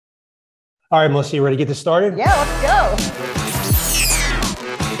All right, Melissa, you ready to get this started? Yeah, let's go.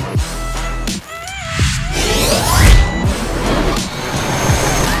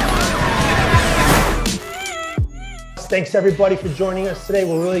 Thanks everybody for joining us today.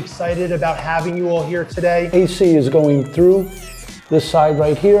 We're really excited about having you all here today. AC is going through this side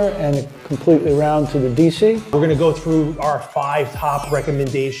right here and completely around to the DC. We're going to go through our 5 top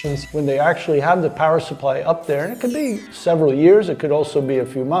recommendations. When they actually have the power supply up there, and it could be several years, it could also be a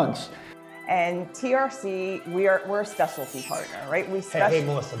few months. And TRC, we're a specialty partner, right? Hey,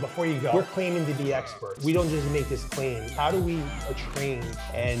 Melissa, before you go, we're claiming to be experts. We don't just make this claim. How do we train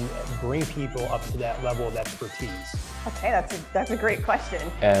and bring people up to that level of expertise? Okay, that's a great question.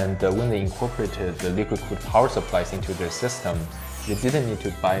 And when they incorporated the liquid-cooled power supplies into their system, they didn't need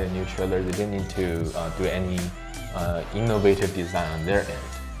to buy a new chiller. They didn't need to do any innovative design on their end.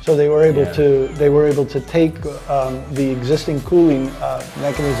 So they were able to take the existing cooling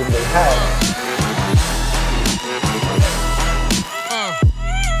mechanism they had.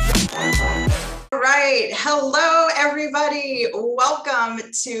 All right, hello everybody.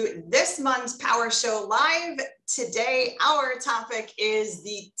 Welcome to this month's Power Show Live. Today, our topic is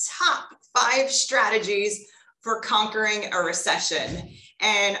the top 5 strategies for conquering a recession.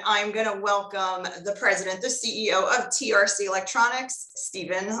 And I'm going to welcome the president, the CEO of TRC Electronics,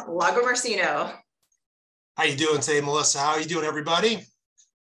 Stephen Lagomarsino. How you doing today, Melissa? How are you doing, everybody?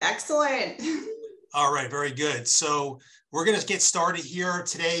 Excellent. All right, very good. So we're going to get started here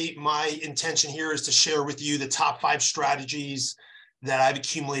today. My intention here is to share with you the top 5 strategies that I've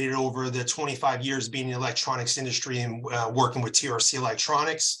accumulated over the 25 years being in the electronics industry and working with TRC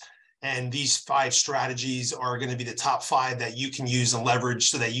Electronics. And these 5 strategies are going to be the top 5 that you can use and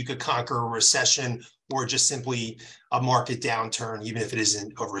leverage so that you could conquer a recession or just simply a market downturn, even if it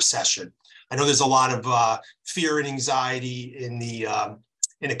isn't a recession. I know there's a lot of fear and anxiety in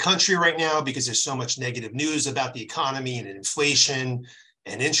the country right now because there's so much negative news about the economy and inflation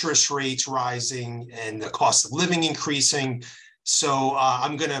and interest rates rising and the cost of living increasing. So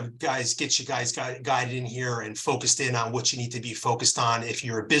I'm going to, get you guys guided in here and focused in on what you need to be focused on if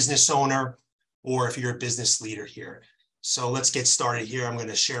you're a business owner or if you're a business leader here. So let's get started here. I'm going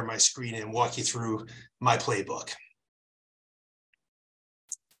to share my screen and walk you through my playbook.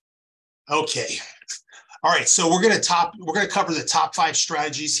 Okay. All right. So we're going to cover the top 5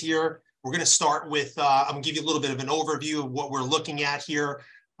 strategies here. We're going to start with, I'm going to give you a little bit of an overview of what we're looking at here.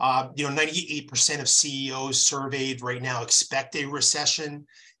 98% of CEOs surveyed right now expect a recession.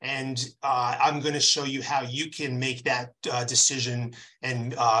 And I'm going to show you how you can make that decision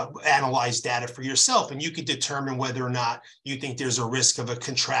and analyze data for yourself. And you can determine whether or not you think there's a risk of a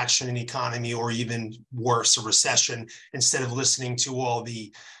contraction in the economy or even worse, a recession, instead of listening to all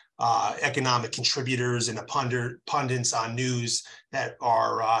the economic contributors and the pundits on news that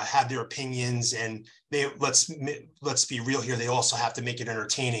are have their opinions, and let's be real here, they also have to make it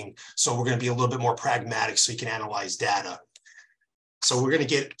entertaining. So we're going to be a little bit more pragmatic so you can analyze data. So we're going to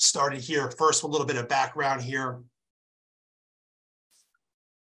get started here. First, a little bit of background here.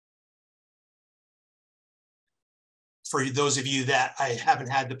 For those of you that I haven't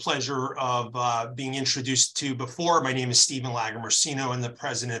had the pleasure of being introduced to before, my name is Stephen Lagomarsino. I'm the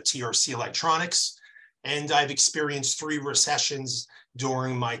president of TRC Electronics, and I've experienced 3 recessions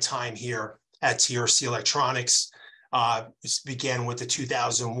during my time here at TRC Electronics. This began with the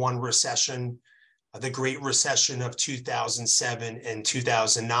 2001 recession, the Great Recession of 2007 and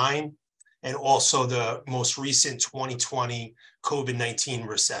 2009, and also the most recent 2020 COVID-19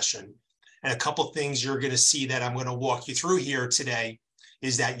 recession. And a couple of things you're going to see that I'm going to walk you through here today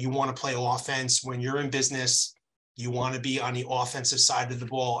is that you want to play offense when you're in business. You want to be on the offensive side of the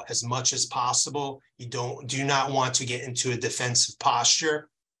ball as much as possible. You do not want to get into a defensive posture.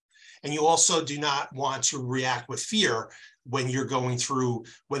 And you also do not want to react with fear when you're going through,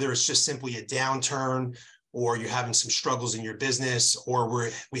 whether it's just simply a downturn or you're having some struggles in your business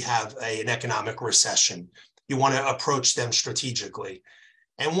or we have an economic recession. You want to approach them strategically.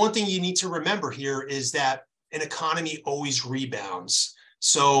 And one thing you need to remember here is that an economy always rebounds.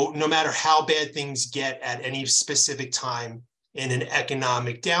 So no matter how bad things get at any specific time in an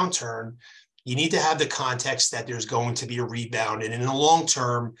economic downturn, you need to have the context that there's going to be a rebound. And in the long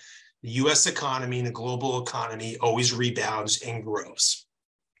term, the US economy and the global economy always rebounds and grows.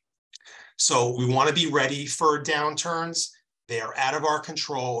 So we want to be ready for downturns. They are out of our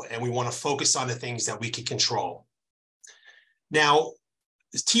control, and we want to focus on the things that we can control. Now,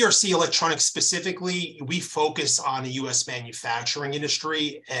 TRC Electronics specifically, we focus on the U.S. manufacturing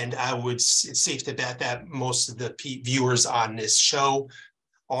industry, and it's safe to bet that most of the viewers on this show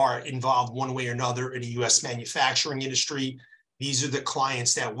are involved one way or another in the U.S. manufacturing industry. These are the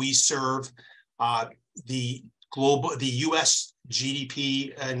clients that we serve. The U.S.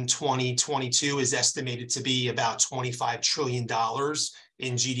 GDP in 2022 is estimated to be about $25 trillion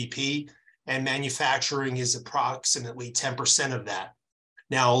in GDP, and manufacturing is approximately 10% of that.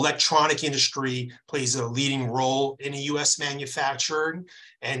 Now, electronic industry plays a leading role in U.S. manufacturing,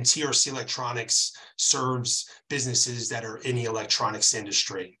 and TRC Electronics serves businesses that are in the electronics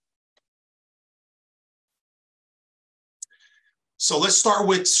industry. So let's start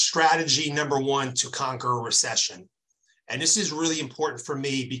with strategy number one to conquer a recession. And this is really important for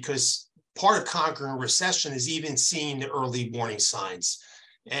me because part of conquering a recession is even seeing the early warning signs.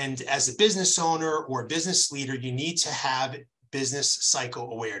 And as a business owner or a business leader, you need to have business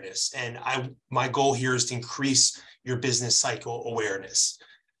cycle awareness. And my goal here is to increase your business cycle awareness.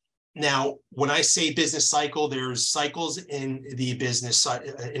 Now, when I say business cycle, there's cycles in the business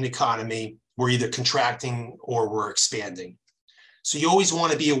in economy. We're either contracting or we're expanding. So you always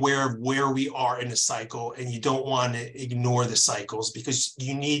want to be aware of where we are in the cycle, and you don't want to ignore the cycles because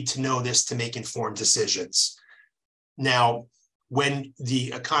you need to know this to make informed decisions. Now, when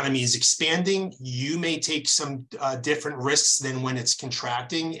the economy is expanding, you may take some different risks than when it's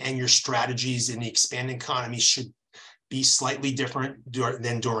contracting, and your strategies in the expanding economy should be slightly different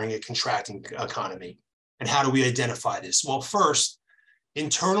than during a contracting economy. And how do we identify this? Well, first,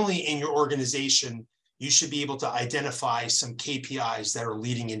 internally in your organization, you should be able to identify some KPIs that are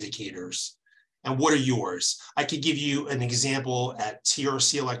leading indicators. And what are yours? I could give you an example at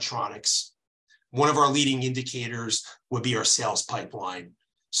TRC Electronics. One of our leading indicators would be our sales pipeline.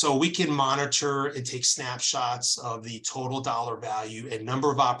 So we can monitor and take snapshots of the total dollar value and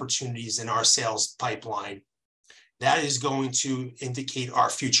number of opportunities in our sales pipeline. That is going to indicate our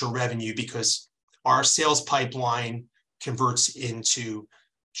future revenue because our sales pipeline converts into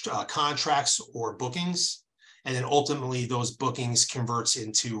contracts or bookings, and then ultimately those bookings converts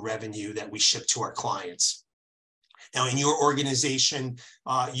into revenue that we ship to our clients. Now, in your organization,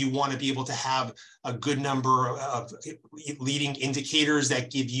 you want to be able to have a good number of leading indicators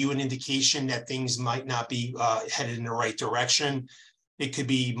that give you an indication that things might not be headed in the right direction. It could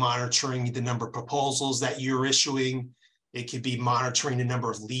be monitoring the number of proposals that you're issuing. It could be monitoring the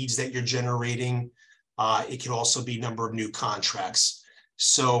number of leads that you're generating. It could also be number of new contracts.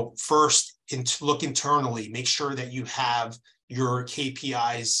 So first, look internally, make sure that you have your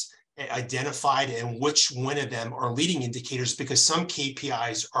KPIs identified and which one of them are leading indicators, because some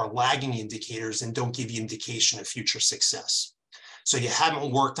KPIs are lagging indicators and don't give you indication of future success. So you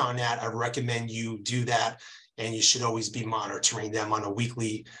haven't worked on that, I recommend you do that, and you should always be monitoring them on a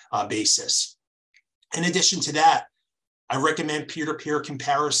weekly basis. In addition to that, I recommend peer-to-peer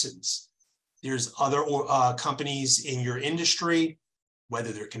comparisons. There's other companies in your industry,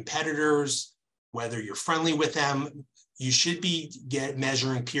 whether they're competitors, whether you're friendly with them, you should be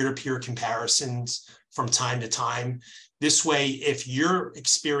measuring peer-to-peer comparisons from time to time. This way, if you're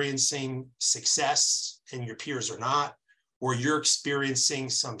experiencing success and your peers are not, or you're experiencing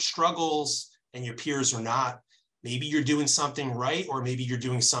some struggles and your peers are not, maybe you're doing something right, or maybe you're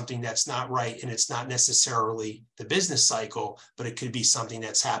doing something that's not right, and it's not necessarily the business cycle, but it could be something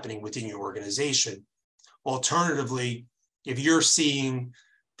that's happening within your organization. Alternatively, if you're seeing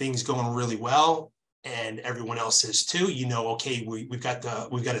things going really well and everyone else is too, you know, okay, we've got a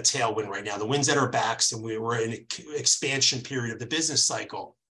tailwind right now. The wind's at our backs, and we're in an expansion period of the business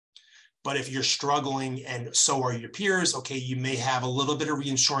cycle. But if you're struggling and so are your peers, okay, you may have a little bit of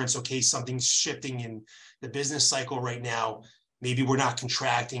reinsurance. Okay, something's shifting in the business cycle right now. Maybe we're not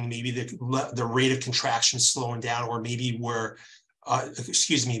contracting. Maybe the rate of contraction is slowing down, or maybe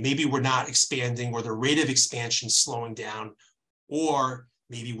maybe we're not expanding, or the rate of expansion is slowing down, or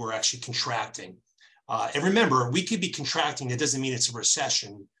maybe we're actually contracting. And remember, we could be contracting. That doesn't mean it's a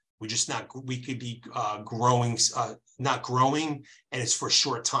recession. We could be growing, not growing, and it's for a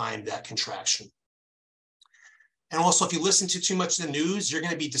short time, that contraction. And also, if you listen to too much of the news, you're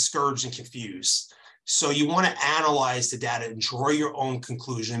going to be discouraged and confused. So you want to analyze the data and draw your own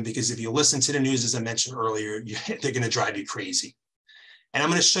conclusion, because if you listen to the news, as I mentioned earlier, they're going to drive you crazy. And I'm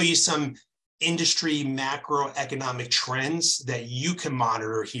going to show you some industry macroeconomic trends that you can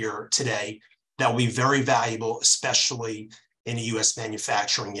monitor here today that will be very valuable, especially in the U.S.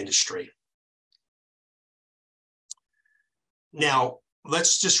 manufacturing industry. Now,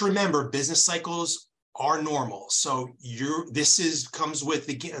 let's just remember, business cycles are normal. So this comes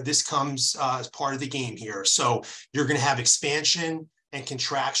as part of the game here. So you're going to have expansion and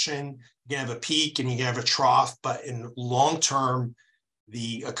contraction. You're going to have a peak and you're going to have a trough, but in long term,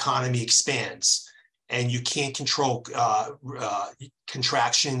 the economy expands. and you can't control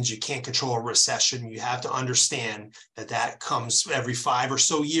contractions. You can't control a recession. You have to understand that that comes every 5 or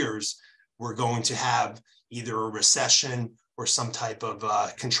so years. We're going to have either a recession or some type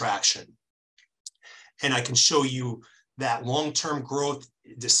of contraction. And I can show you that long-term growth,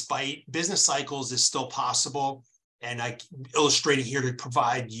 despite business cycles, is still possible. And I illustrated here to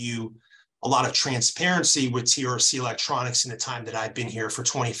provide you a lot of transparency with TRC Electronics in the time that I've been here for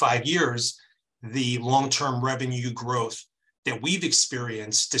 25 years, the long-term revenue growth that we've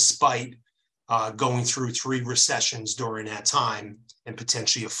experienced despite going through 3 recessions during that time and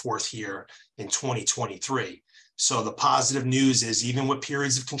potentially a 4th year in 2023. So the positive news is even with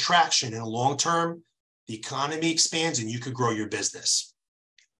periods of contraction in the long term, the economy expands and you could grow your business.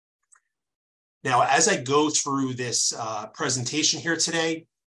 Now, as I go through this presentation here today,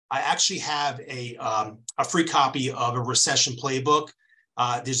 I actually have a free copy of a recession playbook.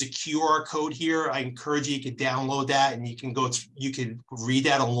 There's a QR code here. I encourage you to download that, and you can you can read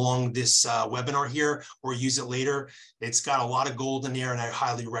that along this webinar here or use it later. It's got a lot of gold in there, and I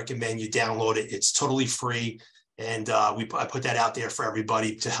highly recommend you download it. It's totally free, and I put that out there for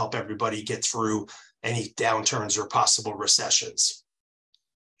everybody to help everybody get through any downturns or possible recessions.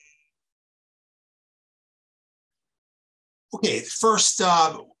 Okay, first,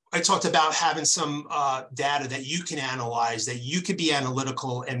 I talked about having some data that you can analyze, that you could be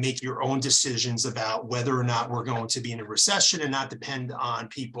analytical and make your own decisions about whether or not we're going to be in a recession and not depend on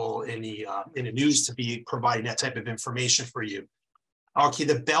people in the news to be providing that type of information for you. Okay,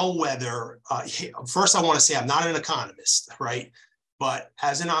 the bellwether, first I want to say I'm not an economist, right? But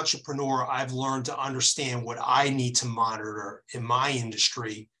as an entrepreneur, I've learned to understand what I need to monitor in my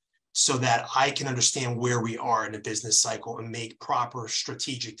industry so that I can understand where we are in the business cycle and make proper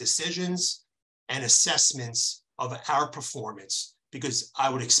strategic decisions and assessments of our performance, because I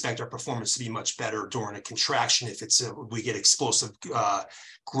would expect our performance to be much better during a contraction if we get explosive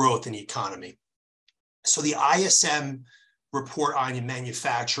growth in the economy. So the ISM report on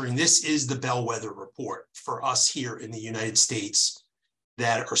manufacturing, this is the bellwether report for us here in the United States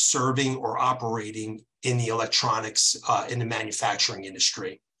that are serving or operating in the electronics, in the manufacturing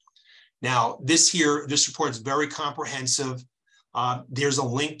industry. Now, this report is very comprehensive. There's a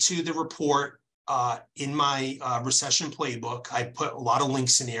link to the report in my recession playbook. I put a lot of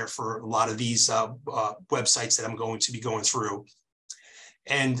links in there for a lot of these websites that I'm going to be going through.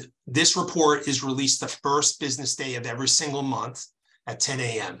 And this report is released the first business day of every single month at 10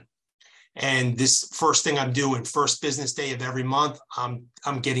 a.m. And this first thing I'm doing, first business day of every month,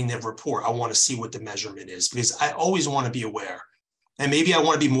 I'm getting the report. I want to see what the measurement is, because I always want to be aware. And maybe I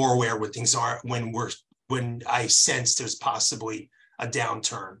want to be more aware what things are when I sense there's possibly a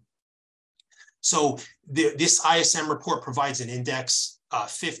downturn. So this ISM report provides an index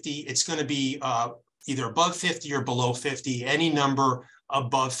 50. It's going to be either above 50 or below 50. Any number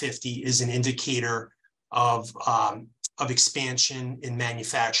above 50 is an indicator of expansion in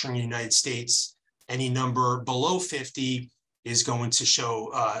manufacturing in the United States. Any number below 50 is going to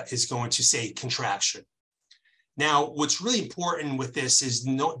show say contraction. Now, what's really important with this is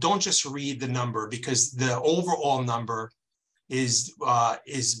don't just read the number, because the overall number is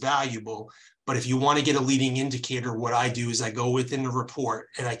valuable. But if you want to get a leading indicator, what I do is I go within the report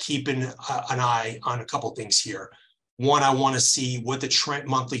and I keep an eye on a couple things here. One, I want to see what the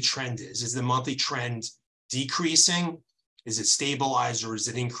monthly trend is. Is the monthly trend decreasing? Is it stabilized, or is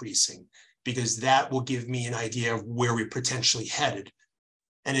it increasing? Because that will give me an idea of where we're potentially headed.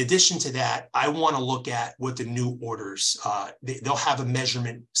 In addition to that, I want to look at what the new orders, they'll have a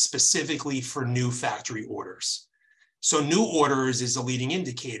measurement specifically for new factory orders. So new orders is a leading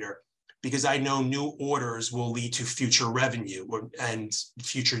indicator, because I know new orders will lead to future revenue and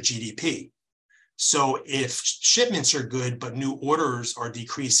future GDP. So if shipments are good, but new orders are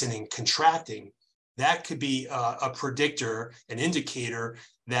decreasing and contracting, that could be a predictor, an indicator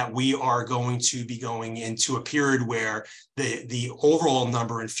that we are going to be going into a period where the overall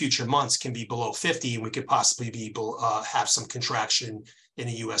number in future months can be below 50, and we could possibly be have some contraction in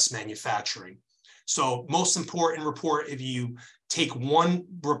the U.S. manufacturing. So most important report, if you take one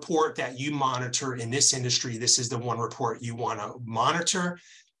report that you monitor in this industry, this is the one report you want to monitor,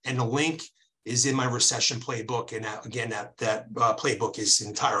 and the link is in my recession playbook. And again, that playbook is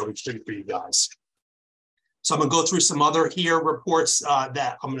entirely free for you guys. So I'm going to go through some other reports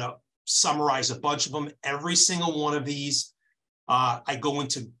that I'm going to summarize a bunch of them. Every single one of these, I go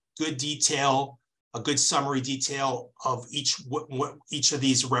into good detail, a good summary detail of what each of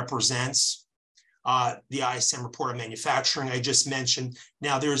these represents. The ISM report on manufacturing I just mentioned.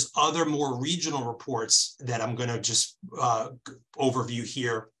 Now there's other more regional reports that I'm going to just overview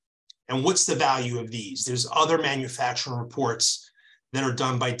here. And what's the value of these? There's other manufacturing reports that are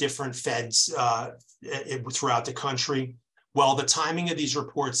done by different feds throughout the country. Well, the timing of these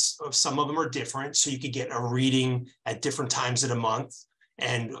reports, some of them are different, so you could get a reading at different times of the month.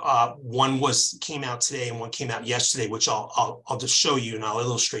 And one came out today and one came out yesterday, which I'll just show you and I'll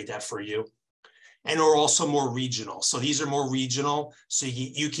illustrate that for you. And are also more regional. So these are more regional, so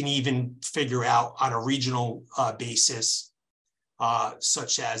you can even figure out on a regional basis,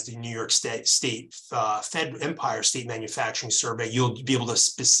 such as the New York State Fed Empire State Manufacturing Survey, you'll be able to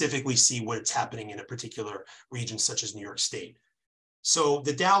specifically see what's happening in a particular region, such as New York State. So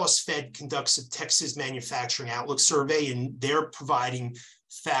the Dallas Fed conducts a Texas Manufacturing Outlook Survey, and they're providing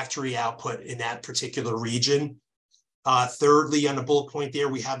factory output in that particular region. Thirdly, on the bullet point there,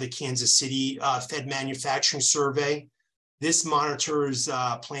 we have the Kansas City Fed Manufacturing Survey. This monitors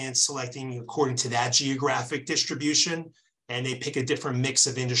plants selecting according to that geographic distribution, and they pick a different mix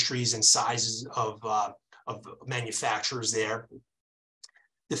of industries and sizes of manufacturers there.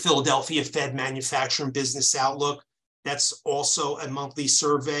 The Philadelphia Fed Manufacturing Business Outlook, that's also a monthly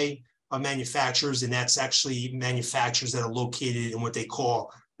survey of manufacturers, and that's actually manufacturers that are located in what they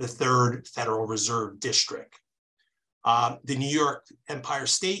call the Third Federal Reserve District. The New York Empire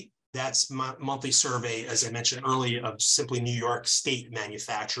State, that's monthly survey, as I mentioned earlier, of simply New York State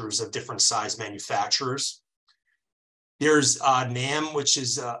manufacturers of different size manufacturers. There's NAM, which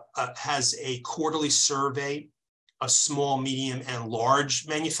is has a quarterly survey of small, medium, and large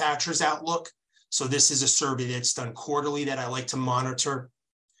manufacturers outlook. So this is a survey that's done quarterly that I like to monitor.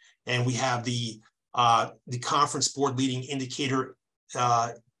 And we have the Conference Board Leading Indicator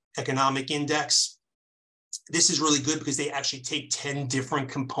Economic Index. This is really good because they actually take 10 different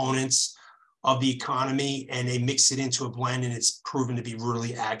components of the economy and they mix it into a blend, and it's proven to be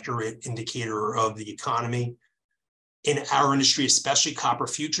really accurate indicator of the economy. In our industry, especially copper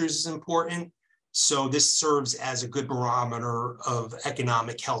futures is important. So this serves as a good barometer of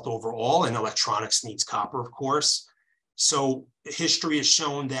economic health overall, and electronics needs copper, of course. So history has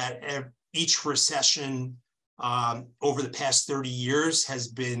shown that each recession over the past 30 years has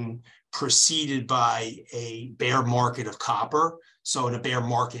been preceded by a bear market of copper. So in a bear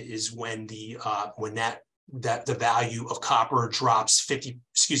market is when the value of copper drops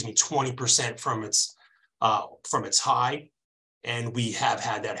 20% from its high. And we have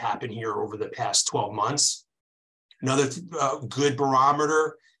had that happen here over the past 12 months. Another good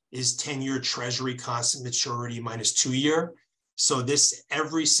barometer is 10-year Treasury constant maturity minus 2-year. So this,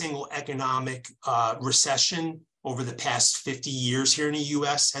 every single economic recession over the past 50 years here in the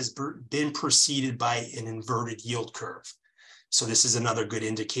US has been preceded by an inverted yield curve. So this is another good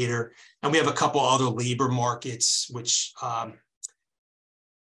indicator. And we have a couple other labor markets, which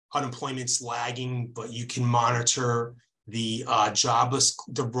unemployment's lagging, but you can monitor the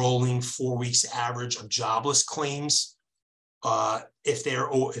the rolling 4 weeks average of jobless claims. If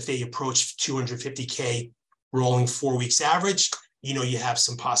they approach 250K rolling 4 weeks average, you have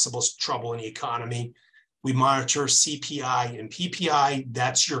some possible trouble in the economy. We monitor CPI and PPI.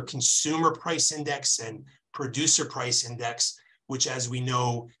 That's your consumer price index and producer price index, which, as we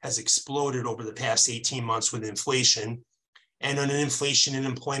know, has exploded over the past 18 months with inflation. And an inflation and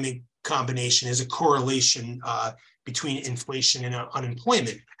employment combination is a correlation between inflation and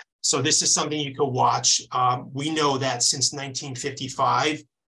unemployment. So this is something you could watch. We know that since 1955,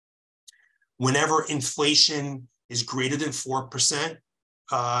 whenever inflation is greater than 4%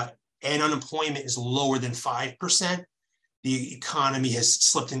 and unemployment is lower than 5%, the economy has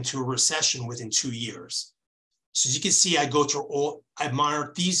slipped into a recession within 2 years. So as you can see, I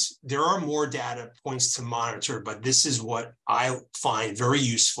monitor these. There are more data points to monitor, but this is what I find very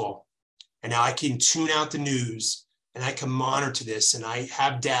useful. And now I can tune out the news and I can monitor this, and I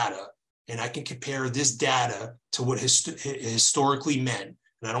have data, and I can compare this data to what historically meant.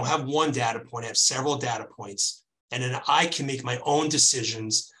 And I don't have one data point, I have several data points. And then I can make my own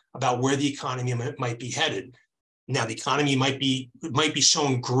decisions about where the economy might be headed. Now, the economy might be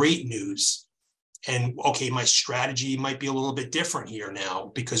showing great news. And okay, my strategy might be a little bit different here now,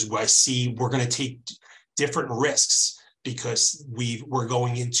 because I see we're going to take different risks because we're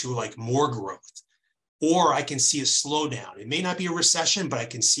going into like more growth. Or I can see a slowdown. It may not be a recession, but I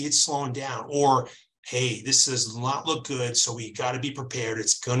can see it slowing down. Or, hey, this does not look good, so we got to be prepared.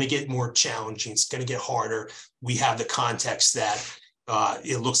 It's going to get more challenging. It's going to get harder. We have the context that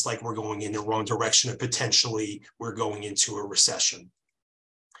it looks like we're going in the wrong direction and potentially we're going into a recession.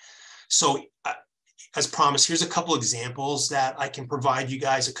 So as promised, here's a couple examples that I can provide you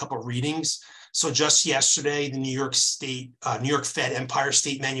guys, a couple readings. So just yesterday, the New York Fed Empire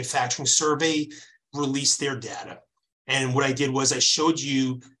State Manufacturing Survey released their data. And what I did was I showed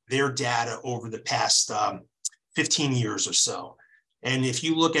you their data over the past 15 years or so. And if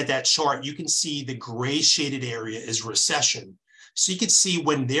you look at that chart, you can see the gray shaded area is recession. So you can see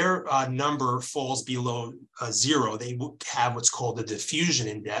when their number falls below 0, they have what's called the diffusion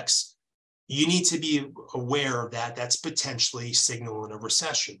index. You need to be aware of that. That's potentially signaling a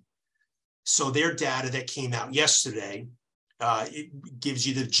recession. So their data that came out yesterday, it gives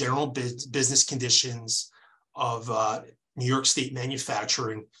you the general business conditions of New York State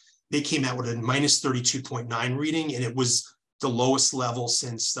manufacturing. They came out with a minus 32.9 reading, and it was the lowest level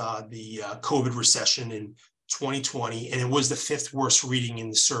since the COVID recession in 2020, and it was the 5th worst reading in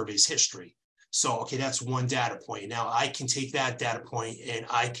the survey's history. So, okay, that's one data point. Now I can take that data point and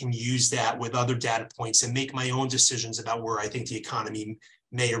I can use that with other data points and make my own decisions about where I think the economy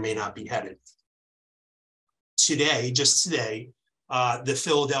may or may not be headed. Today, just today, the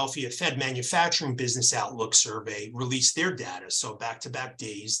Philadelphia Fed Manufacturing Business Outlook Survey released their data. So back-to-back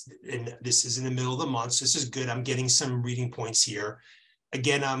days, and this is in the middle of the month. So this is good. I'm getting some reading points here.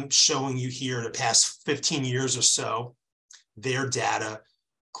 Again, I'm showing you here the past 15 years or so, their data,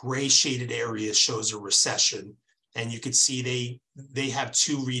 gray shaded area shows a recession. And you can see they have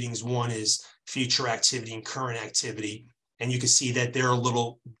 2 readings. One is future activity and current activity. And you can see that they're a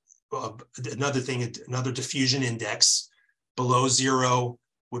little, another diffusion index. Below 0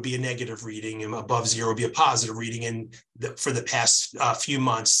 would be a negative reading, and above 0 would be a positive reading. And for the past few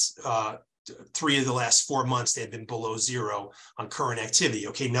months, 3 of the last 4 months, they've been below 0 on current activity.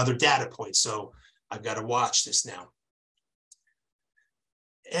 Okay, another data point. So I've got to watch this now.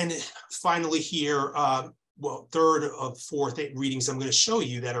 And finally here, well, 3rd of 4th readings I'm going to show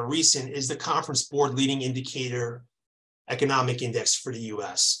you that are recent is the Conference Board Leading Indicator Economic Index for the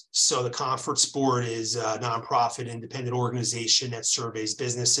US. So the Conference Board is a nonprofit independent organization that surveys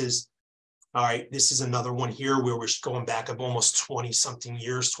businesses. All right, this is another one here where we're going back of almost 20-something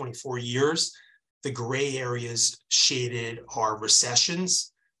years, 24 years. The gray areas shaded are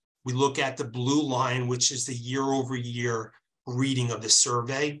recessions. We look at the blue line, which is the year-over-year reading of the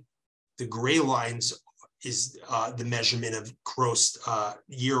survey. The gray lines is the measurement of gross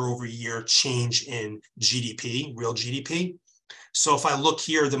year-over-year change in GDP, real GDP. So if I look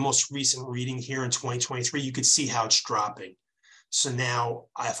here, the most recent reading here in 2023, you can see how it's dropping. So now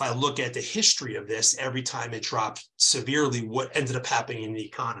if I look at the history of this, every time it dropped severely, what ended up happening in the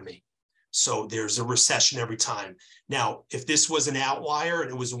economy? So there's a recession every time. Now, if this was an outlier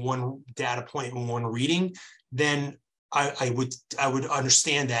and it was one data point and one reading, then I would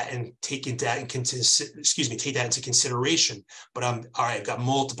understand that and take that into consideration. But all right, I've got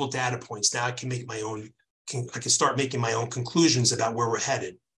multiple data points. Now I can make my own, I can start making my own conclusions about where we're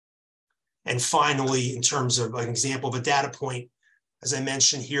headed. And finally, in terms of an example of a data point, as I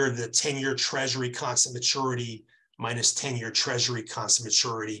mentioned here, the 10-year Treasury constant maturity minus 10-year Treasury constant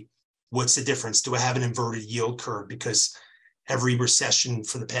maturity. What's the difference? Do I have an inverted yield curve? Because every recession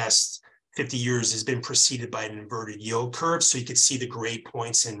for the past 50 years has been preceded by an inverted yield curve. So you can see the gray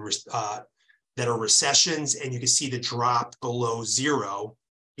points in, that are recessions, and you can see the drop below 0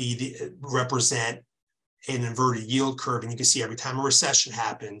 represent an inverted yield curve. And you can see every time a recession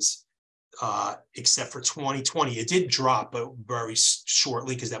happens, except for 2020, it did drop, but very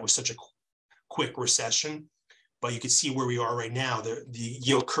shortly because that was such a quick recession. But you can see where we are right now. The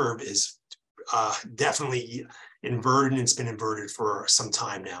yield curve is definitely inverted, and it's been inverted for some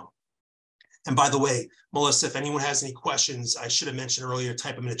time now. And by the way, Melissa, if anyone has any questions, I should have mentioned earlier,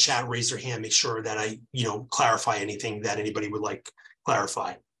 type them in the chat, raise their hand, make sure that I, clarify anything that anybody would like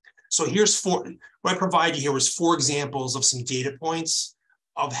clarified. So here's what I provide you here was 4 examples of some data points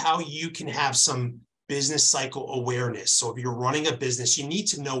of how you can have some business cycle awareness. So if you're running a business, you need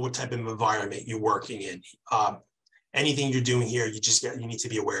to know what type of environment you're working in. Anything you're doing here, you need to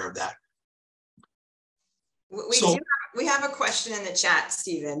be aware of that. We have a question in the chat,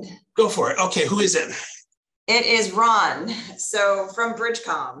 Stephen. Go for it. Okay, who is it? It is Ron. So from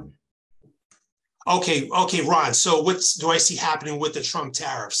Bridgecom. Okay, Ron. So what do I see happening with the Trump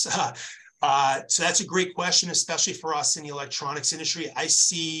tariffs? So that's a great question, especially for us in the electronics industry. I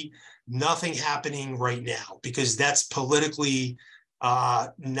see nothing happening right now because that's politically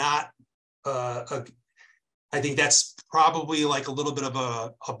not. I think that's probably like a little bit of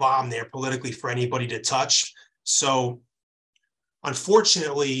a bomb there politically for anybody to touch. So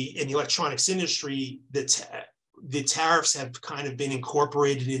unfortunately, in the electronics industry, the tariffs have kind of been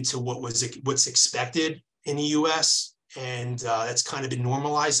incorporated into what's expected in the US, and that's kind of been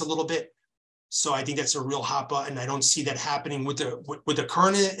normalized a little bit. So I think that's a real hot button. I don't see that happening with the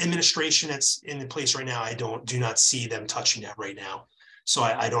current administration that's in place right now. I do not see them touching that right now. So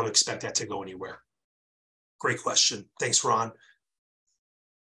I don't expect that to go anywhere. Great question. Thanks, Ron.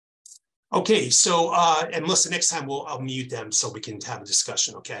 Okay, so and Melissa, next time I'll mute them so we can have a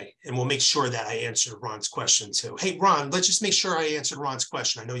discussion, okay? And we'll make sure that I answered Ron's question too. Hey, Ron, let's just make sure I answered Ron's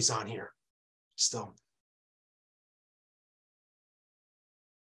question. I know he's on here still.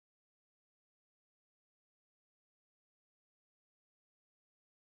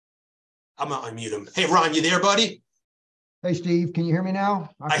 I'm gonna unmute him. Hey, Ron, you there, buddy? Hey, Steve, can you hear me now?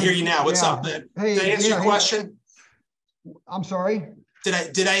 I hear you now. What's up, man? Hey, did I answer your question? I'm sorry.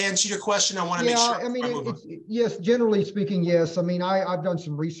 Did I answer your question? I want to make sure. I mean, yes, generally speaking, yes. I mean, I've done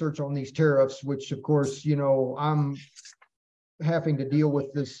some research on these tariffs, which of course, you know, I'm having to deal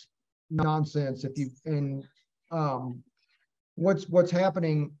with this nonsense. What's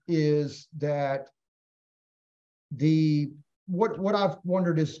happening is that what I've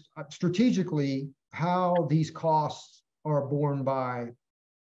wondered is strategically how these costs are borne by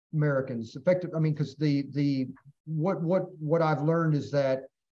Americans. Effective, I mean, because what I've learned is that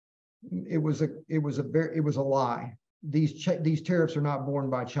it was a lie. These tariffs are not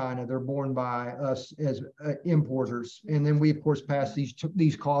borne by China; they're borne by us as importers, and then we of course pass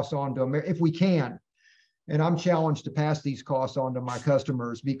these costs on to America if we can. And I'm challenged to pass these costs on to my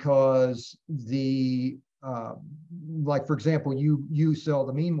customers because like for example, you sell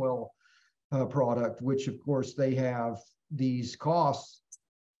the Meanwell product, which of course they have these costs,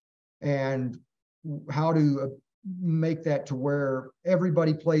 and how to make that to where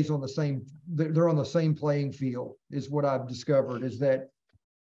everybody plays on the same, they're on the same playing field is what I've discovered, is that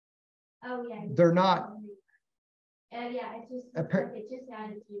they're not. Yeah, they're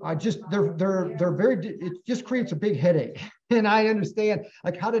very, it just creates a big headache. And I understand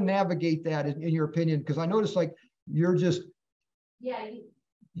like how to navigate that in your opinion, because I noticed like you're just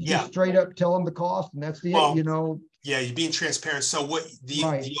just straight up tell them the cost and that's it, you know. Yeah, you're being transparent. So what the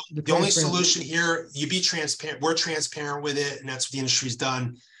only solution here, you be transparent. We're transparent with it, and that's what the industry's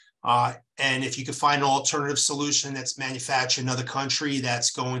done. And if you can find an alternative solution that's manufactured in another country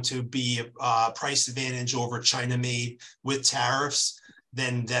that's going to be a price advantage over China made with tariffs,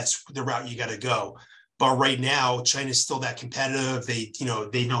 then that's the route you got to go. But right now, China's still that competitive. They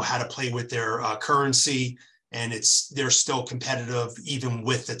know how to play with their currency, and they're still competitive even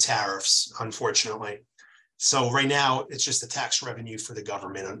with the tariffs, unfortunately. So right now, it's just a tax revenue for the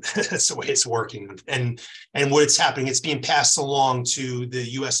government. That's the way it's working. And what it's happening, it's being passed along to the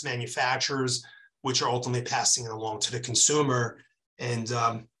U.S. manufacturers, which are ultimately passing it along to the consumer. And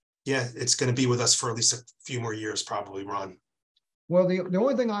it's going to be with us for at least a few more years, probably, Ron. Well, the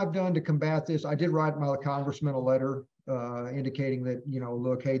only thing I've done to combat this, I did write my congressman a letter indicating that,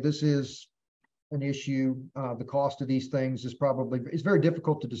 look, hey, this is an issue. The cost of these things is it's very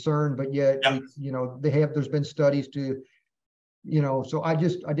difficult to discern, but yet, there's been studies to, so I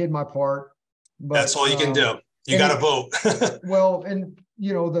did my part. But, that's all you can do. You got to vote. Well, and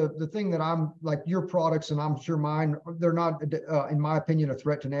the thing that I'm like your products, and I'm sure mine, they're not, in my opinion, a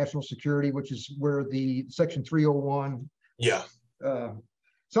threat to national security, which is where the Section 301. Yeah. So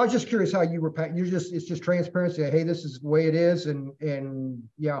I was just curious how it's just transparency. Hey, this is the way it is. And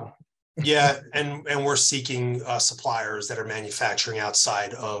yeah. Yeah, and we're seeking suppliers that are manufacturing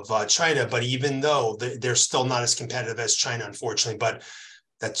outside of China, but even though they're still not as competitive as China, unfortunately, but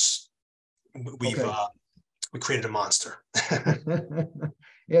we created a monster.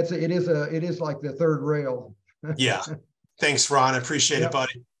 It is like the third rail. Yeah. Thanks, Ron. I appreciate it,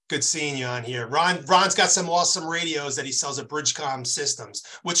 buddy. Good seeing you on here. Ron's got some awesome radios that he sells at Bridgecom Systems.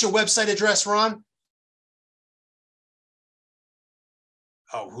 What's your website address, Ron?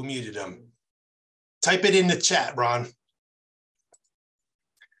 Oh, who muted him? Type it in the chat, Ron.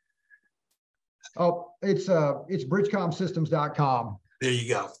 Oh, it's bridgecomsystems.com. There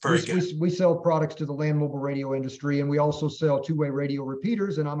you go. Very good. We sell products to the land mobile radio industry, and we also sell two-way radio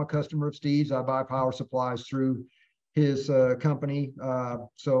repeaters, and I'm a customer of Steve's. I buy power supplies through his company.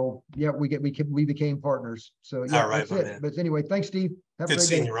 So yeah, we became partners. So yeah, all right, that's it. Man. But anyway, thanks, Steve. Have a great day. Good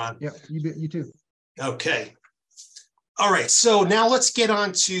seeing you, Ron. Yeah, you too. Okay. All right, so now let's get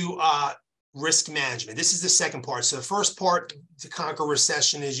on to risk management. This is the second part. So the first part to conquer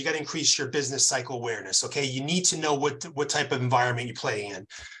recession is you got to increase your business cycle awareness. Okay, you need to know what type of environment you're playing in.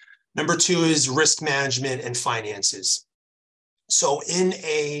 Number two is risk management and finances. So in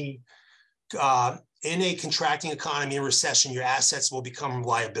a contracting economy and recession, your assets will become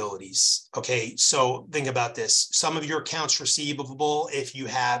liabilities. Okay, so think about this. Some of your accounts receivable, if you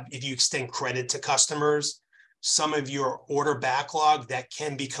extend credit to customers, some of your order backlog, that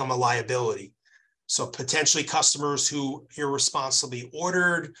can become a liability. So potentially customers who irresponsibly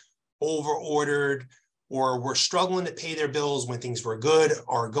ordered, over-ordered, or were struggling to pay their bills when things were good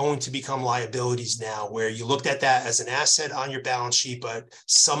are going to become liabilities now, where you looked at that as an asset on your balance sheet, but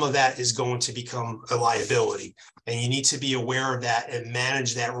some of that is going to become a liability. And you need to be aware of that and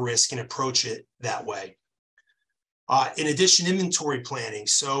manage that risk and approach it that way. In addition, inventory planning.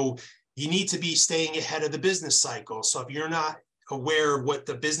 So you need to be staying ahead of the business cycle. So if you're not aware of what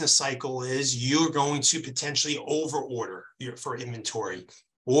the business cycle is, you're going to potentially overorder for inventory.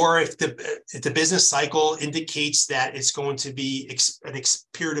 Or if the business cycle indicates that it's going to be a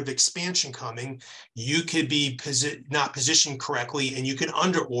period of expansion coming, you could be not positioned correctly, and you can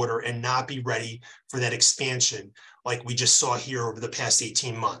underorder and not be ready for that expansion, like we just saw here over the past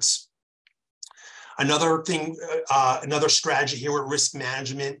 18 months. Another thing, another strategy here with risk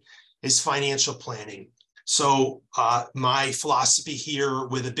management is financial planning. So my philosophy here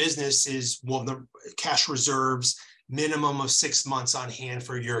with a business is, well, the cash reserves, minimum of 6 months on hand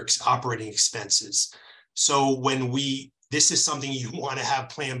for your operating expenses. So this is something you want to have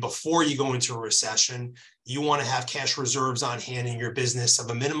planned before you go into a recession. You want to have cash reserves on hand in your business of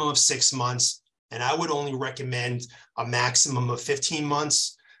a minimum of 6 months. And I would only recommend a maximum of 15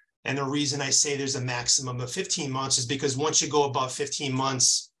 months. And the reason I say there's a maximum of 15 months is because once you go above 15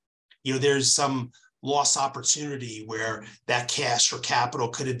 months, there's some lost opportunity where that cash or capital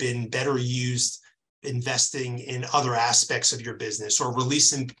could have been better used investing in other aspects of your business, or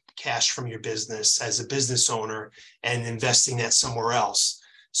releasing cash from your business as a business owner and investing that somewhere else.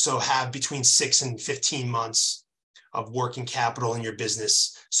 So have between 6 and 15 months of working capital in your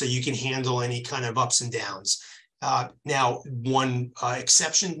business so you can handle any kind of ups and downs. Now, one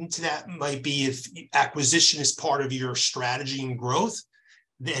exception to that might be if acquisition is part of your strategy and growth,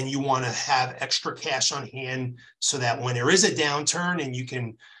 then you want to have extra cash on hand so that when there is a downturn and you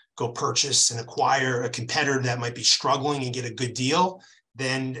can go purchase and acquire a competitor that might be struggling and get a good deal,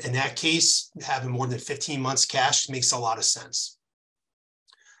 then in that case, having more than 15 months cash makes a lot of sense.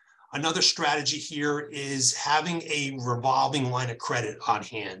 Another strategy here is having a revolving line of credit on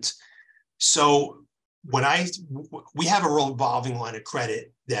hand. So we have a revolving line of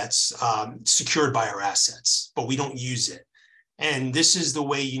credit that's secured by our assets, but we don't use it. And this is the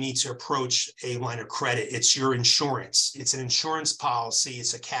way you need to approach a line of credit. It's your insurance. It's an insurance policy.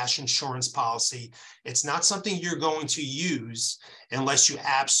 It's a cash insurance policy. It's not something you're going to use unless you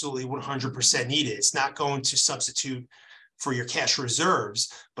absolutely 100% need it. It's not going to substitute for your cash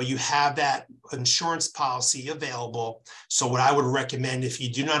reserves, but you have that insurance policy available. So what I would recommend, if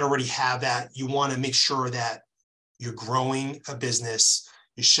you do not already have that, you want to make sure that you're growing a business,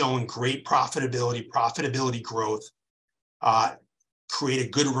 you're showing great profitability growth, create a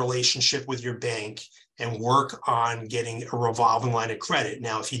good relationship with your bank, and work on getting a revolving line of credit.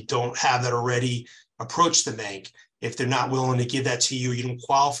 Now, if you don't have that already, approach the bank. If they're not willing to give that to you, you don't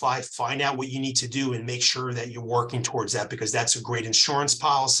qualify, find out what you need to do and make sure that you're working towards that, because that's a great insurance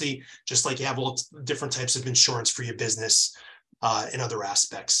policy, just like you have all different types of insurance for your business in other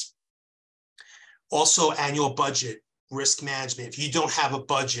aspects. Also, annual budget, risk management. If you don't have a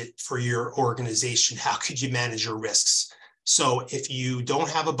budget for your organization, how could you manage your risks? So if you don't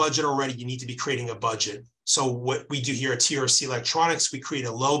have a budget already, you need to be creating a budget. So what we do here at TRC Electronics, we create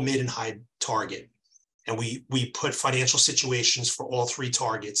a low, mid, and high target. And we put financial situations for all 3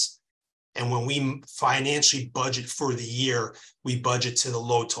 targets. And when we financially budget for the year, we budget to the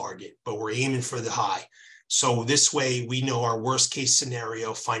low target, but we're aiming for the high. So this way we know our worst case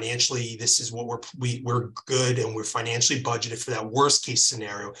scenario financially, this is what we're good, and we're financially budgeted for that worst case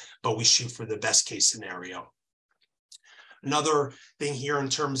scenario, but we shoot for the best case scenario. Another thing here in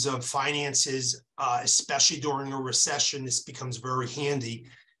terms of finances, especially during a recession, this becomes very handy,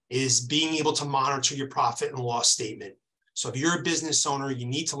 is being able to monitor your profit and loss statement. So if you're a business owner, you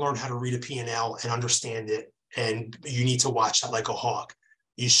need to learn how to read a P&L and understand it, and you need to watch that like a hawk.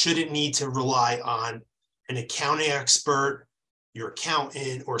 You shouldn't need to rely on an accounting expert, your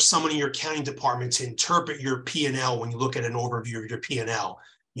accountant, or someone in your accounting department to interpret your P&L when you look at an overview of your P&L.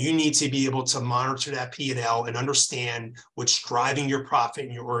 You need to be able to monitor that P&L and understand what's driving your profit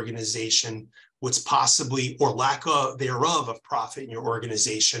in your organization, what's possibly or lack of thereof of profit in your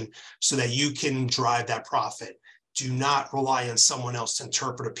organization, so that you can drive that profit. Do not rely on someone else to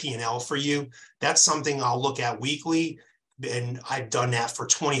interpret a P&L for you. That's something I'll look at weekly, and I've done that for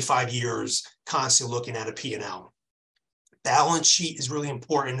 25 years, constantly looking at a P&L. Balance sheet is really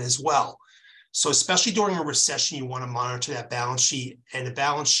important as well. So especially during a recession, you want to monitor that balance sheet, and the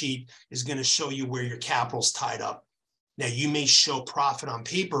balance sheet is going to show you where your capital's tied up. Now, you may show profit on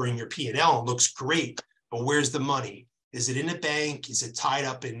paper in your P&L, and looks great, but where's the money? Is it in a bank? Is it tied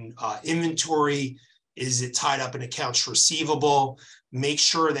up in inventory? Is it tied up in accounts receivable? Make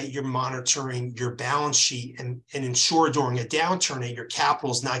sure that you're monitoring your balance sheet and ensure during a downturn that your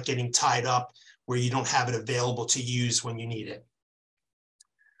capital is not getting tied up where you don't have it available to use when you need it.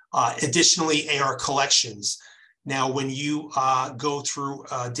 Additionally, AR collections. Now, when you go through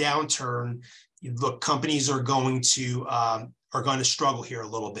a downturn, look, companies are going to struggle here a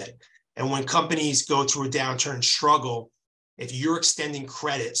little bit. And when companies go through a downturn and struggle, if you're extending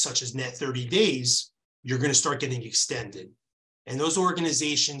credit, such as net 30 days, you're going to start getting extended. And those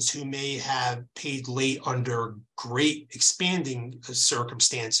organizations who may have paid late under great expanding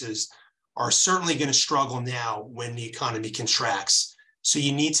circumstances are certainly going to struggle now when the economy contracts. So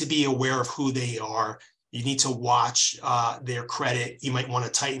you need to be aware of who they are. You need to watch their credit. You might want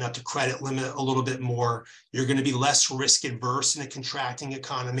to tighten up the credit limit a little bit more. You're going to be less risk adverse in a contracting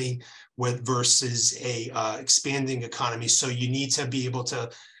economy versus a expanding economy. So you need to be able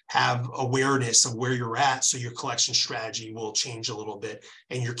to have awareness of where you're at, so your collection strategy will change a little bit,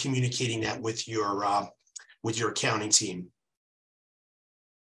 and you're communicating that with your accounting team.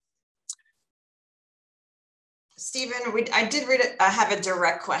 Stephen, I did have a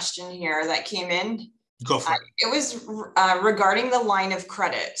direct question here that came in. Go for it. It was regarding the line of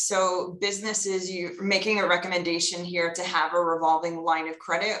credit. So businesses, you're making a recommendation here to have a revolving line of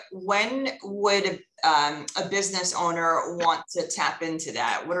credit. When would a business owner want to tap into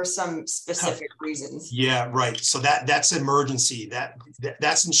that? What are some specific reasons? Yeah, right. So that's emergency.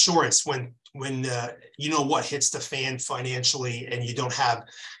 That's insurance when you know what hits the fan financially and you don't have,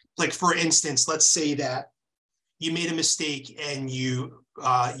 like, for instance, let's say that you made a mistake and you've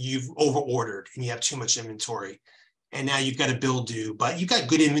overordered and you have too much inventory, and now you've got a bill due, but you've got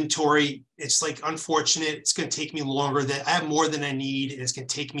good inventory. It's like, unfortunate. It's going to take me longer. That I have more than I need, and it's going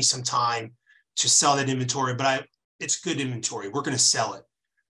to take me some time to sell that inventory. But it's good inventory. We're going to sell it,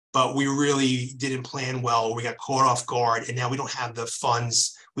 but we really didn't plan well. We got caught off guard, and now we don't have the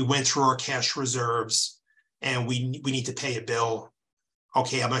funds. We went through our cash reserves, and we need to pay a bill.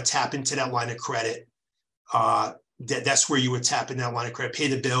 Okay, I'm going to tap into that line of credit. That's where you would tap in that line of credit, pay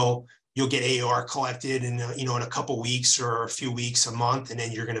the bill. You'll get AR collected in a couple of weeks or a few weeks, a month, and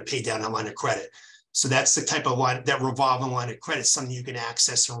then you're going to pay down that line of credit. So that's the type of line, that revolving line of credit, something you can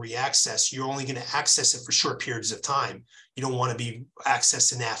access and reaccess. You're only going to access it for short periods of time. You don't want to be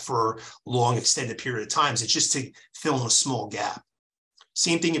accessing that for long, extended period of times. It's just to fill in a small gap.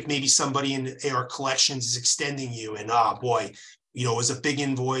 Same thing if maybe somebody in AR collections is extending you, and boy, it was a big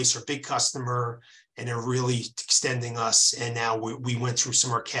invoice or big customer, and they're really extending us. And now we went through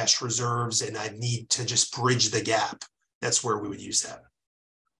some of our cash reserves, and I need to just bridge the gap. That's where we would use that.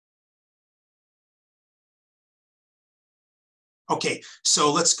 Okay,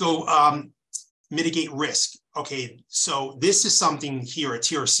 so let's go mitigate risk. Okay, so this is something here at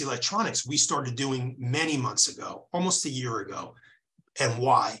TRC Electronics we started doing many months ago, almost a year ago. And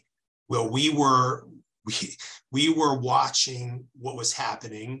why? Well, we were watching what was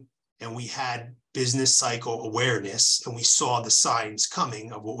happening, and we had business cycle awareness, and we saw the signs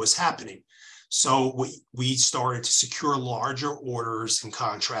coming of what was happening. So we started to secure larger orders and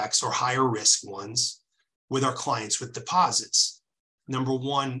contracts, or higher risk ones, with our clients with deposits. Number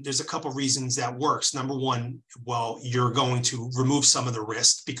one, there's a couple of reasons that works. Number one, well, you're going to remove some of the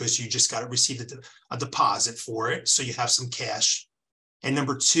risk because you just got to receive a deposit for it, so you have some cash. And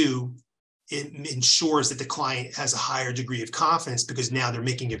number two, it ensures that the client has a higher degree of confidence because now they're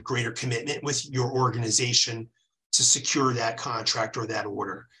making a greater commitment with your organization to secure that contract or that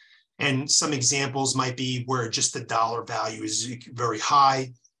order. And some examples might be where just the dollar value is very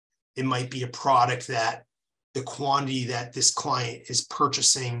high. It might be a product that the quantity that this client is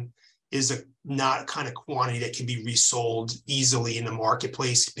purchasing is not a kind of quantity that can be resold easily in the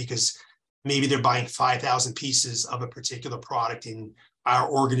marketplace, because maybe they're buying 5,000 pieces of a particular product and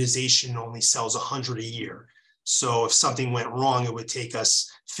our organization only sells 100 a year. So if something went wrong, it would take us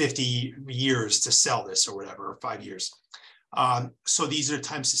 50 years to sell this or whatever, or 5 years. So these are the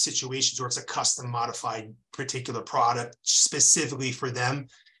types of situations where it's a custom modified particular product specifically for them.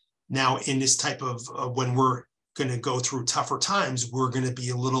 Now, in this type of, when we're going to go through tougher times, we're going to be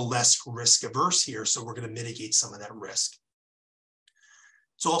a little less risk averse here. So we're going to mitigate some of that risk.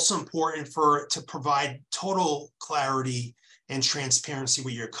 It's also important to provide total clarity and transparency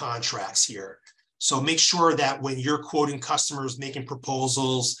with your contracts here. So make sure that when you're quoting customers, making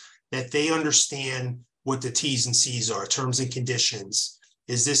proposals, that they understand what the T's and C's are, terms and conditions.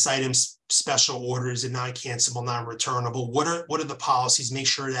 Is this item special order? Is it non-cancelable, non-returnable? What are the policies? Make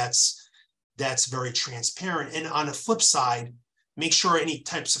sure that's very transparent. And on the flip side, make sure any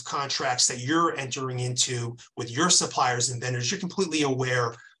types of contracts that you're entering into with your suppliers and vendors, you're completely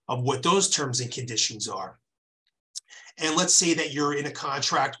aware of what those terms and conditions are. And let's say that you're in a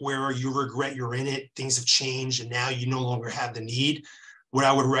contract where you regret you're in it, things have changed, and now you no longer have the need. What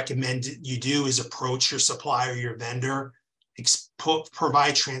I would recommend you do is approach your supplier, your vendor,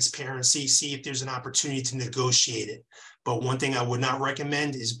 provide transparency, see if there's an opportunity to negotiate it. But one thing I would not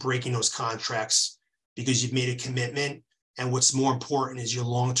recommend is breaking those contracts, because you've made a commitment. And what's more important is your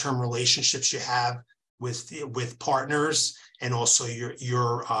long-term relationships you have with partners, and also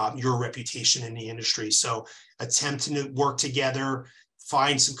your reputation in the industry. So attempt to work together,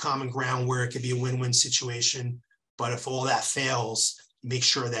 find some common ground where it could be a win-win situation. But if all that fails, make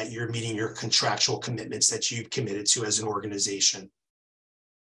sure that you're meeting your contractual commitments that you've committed to as an organization.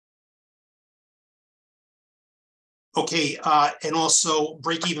 Okay, and also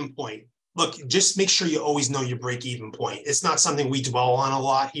break-even point. Look, just make sure you always know your break-even point. It's not something we dwell on a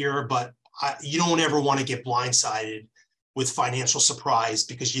lot here, but you don't ever want to get blindsided with financial surprise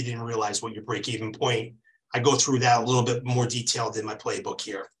because you didn't realize what your break-even point. I go through that a little bit more detailed in my playbook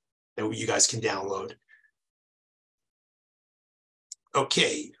here that you guys can download.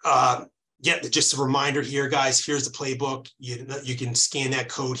 Okay, yeah, just a reminder here, guys, here's the playbook. You can scan that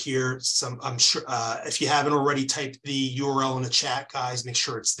code here. I'm sure if you haven't already, typed the URL in the chat, guys, make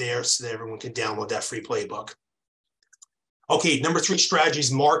sure it's there so that everyone can download that free playbook. Okay, number 3 strategy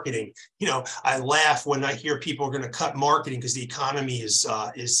is marketing. You know, I laugh when I hear people are going to cut marketing because the economy is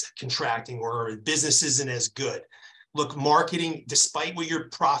contracting or business isn't as good. Look, marketing, despite what your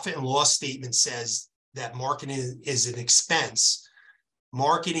profit and loss statement says, that marketing is an expense,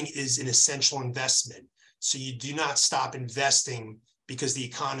 marketing is an essential investment. So you do not stop investing because the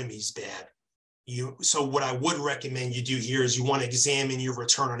economy is bad. So what I would recommend you do here is you want to examine your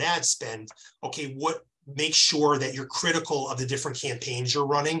return on ad spend. Okay, make sure that you're critical of the different campaigns you're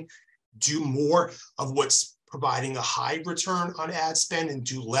running. Do more of what's providing a high return on ad spend and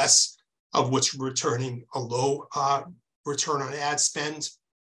do less of what's returning a low return on ad spend.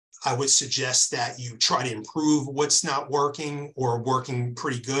 I would suggest that you try to improve what's not working or working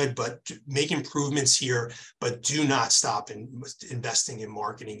pretty good, but make improvements here, but do not stop investing in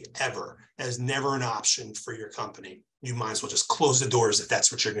marketing ever. That is never an option for your company. You might as well just close the doors if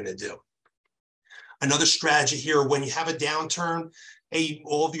that's what you're going to do. Another strategy here, when you have a downturn,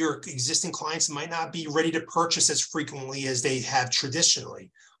 all of your existing clients might not be ready to purchase as frequently as they have traditionally.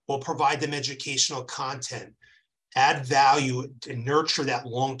 We'll provide them educational content, add value and nurture that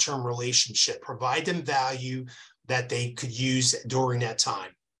long-term relationship, provide them value that they could use during that time,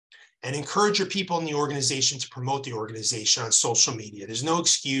 and encourage your people in the organization to promote the organization on social media. There's no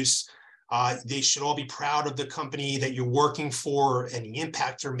excuse. They should all be proud of the company that you're working for and the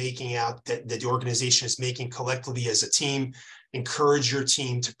impact they're making out that the organization is making collectively as a team. Encourage your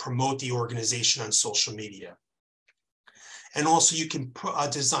team to promote the organization on social media. And also you can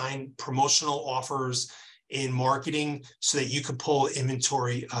design promotional offers in marketing so that you can pull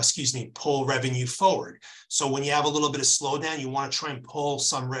pull revenue forward. So when you have a little bit of slowdown, you want to try and pull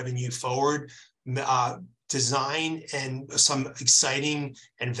some revenue forward. Design and some exciting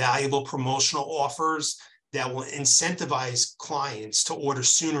and valuable promotional offers that will incentivize clients to order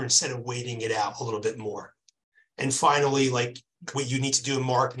sooner instead of waiting it out a little bit more. And finally, like what you need to do in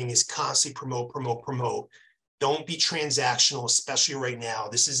marketing is constantly promote. Don't be transactional, especially right now.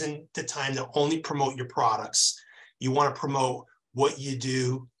 This isn't the time to only promote your products. You want to promote what you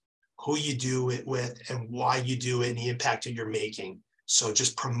do, who you do it with, and why you do it, and the impact that you're making. So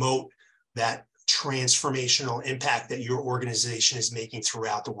just promote that transformational impact that your organization is making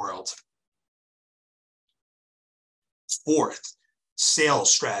throughout the world. 4th,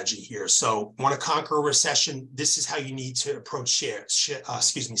 sales strategy here. So want to conquer a recession, this is how you need to approach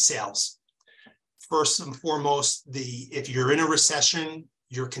sales. First and foremost, if you're in a recession,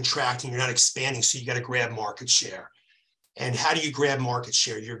 you're contracting, you're not expanding, so you got to grab market share. And how do you grab market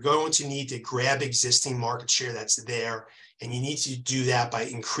share? You're going to need to grab existing market share that's there, and you need to do that by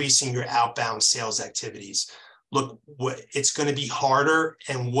increasing your outbound sales activities. Look, it's going to be harder,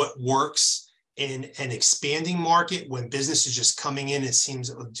 and what works in an expanding market when business is just coming in, it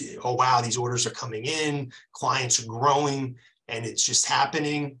seems, oh wow, these orders are coming in, clients are growing, and it's just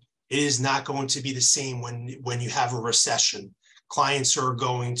happening. It is not going to be the same when you have a recession. Clients are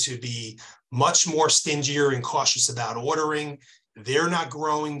going to be much more stingier and cautious about ordering. They're not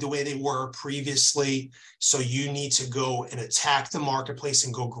growing the way they were previously. So you need to go and attack the marketplace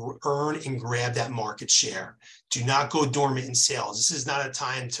and go earn and grab that market share. Do not go dormant in sales. This is not a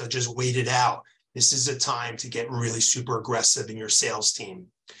time to just wait it out. This is a time to get really super aggressive in your sales team.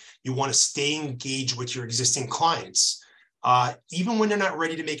 You want to stay engaged with your existing clients. Even when they're not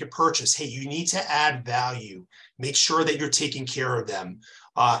ready to make a purchase, hey, you need to add value. Make sure that you're taking care of them.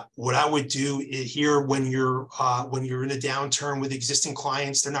 What I would do here when you're in a downturn with existing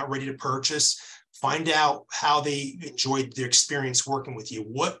clients, they're not ready to purchase, find out how they enjoyed their experience working with you.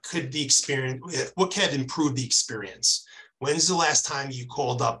 What could have improved the experience? When's the last time you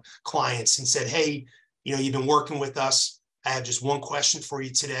called up clients and said, hey, you've been working with us. I have just one question for you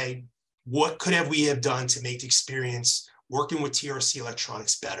today. What could we have done to make the experience working with TRC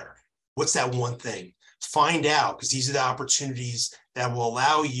Electronics better? What's that one thing? Find out, because these are the opportunities that will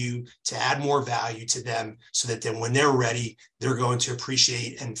allow you to add more value to them so that then when they're ready, they're going to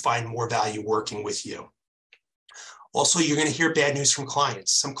appreciate and find more value working with you. Also, you're going to hear bad news from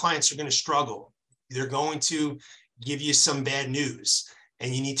clients. Some clients are going to struggle. They're going to give you some bad news,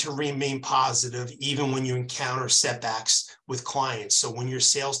 and you need to remain positive even when you encounter setbacks with clients. So when your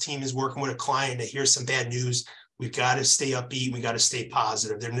sales team is working with a client and they hear some bad news, we've got to stay upbeat. We got to stay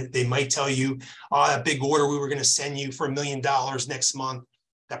positive. They might tell you, oh, that big order we were going to send you for $1 million next month,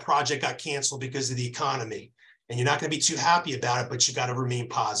 that project got canceled because of the economy. And you're not going to be too happy about it, but you got to remain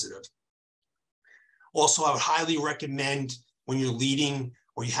positive. Also, I would highly recommend when you're leading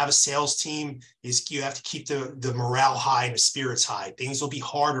or you have a sales team, is you have to keep the morale high and the spirits high. Things will be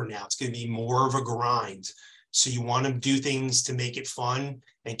harder now. It's going to be more of a grind. So you want to do things to make it fun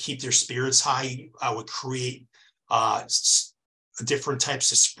and keep their spirits high. I would create different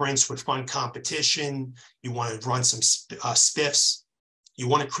types of sprints with fun competition. You want to run some spiffs. You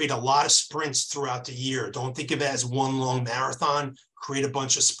want to create a lot of sprints throughout the year. Don't think of it as one long marathon. Create a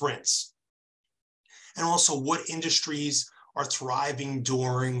bunch of sprints. And also, what industries are thriving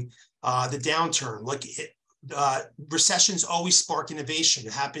during the downturn? Recessions always spark innovation.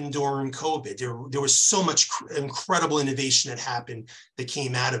 It happened during COVID. There was so much incredible innovation that happened that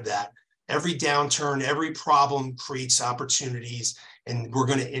came out of that. Every downturn, every problem creates opportunities, and we're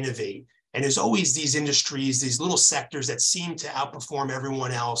going to innovate. And there's always these industries, these little sectors that seem to outperform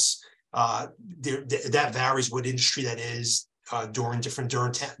everyone else. That varies what industry that is during different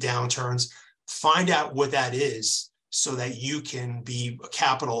downturns. Find out what that is so that you can be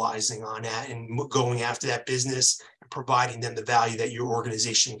capitalizing on that and going after that business and providing them the value that your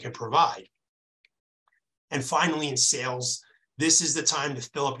organization can provide. And finally, in sales, this is the time to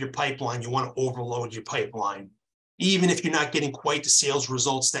fill up your pipeline. You want to overload your pipeline. Even if you're not getting quite the sales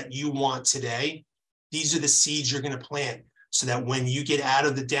results that you want today, these are the seeds you're going to plant so that when you get out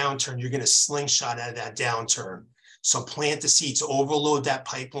of the downturn, you're going to slingshot out of that downturn. So plant the seeds, overload that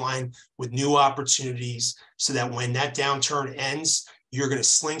pipeline with new opportunities so that when that downturn ends, you're going to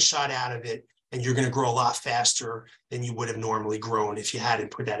slingshot out of it and you're going to grow a lot faster than you would have normally grown if you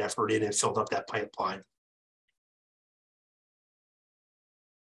hadn't put that effort in and filled up that pipeline.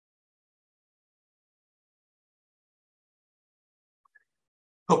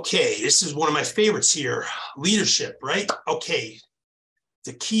 Okay, this is one of my favorites here, leadership, right? Okay,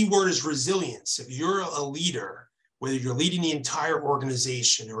 the key word is resilience. If you're a leader, whether you're leading the entire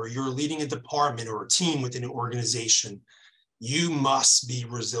organization or you're leading a department or a team within an organization, you must be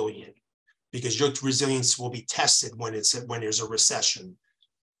resilient because your resilience will be tested when there's a recession.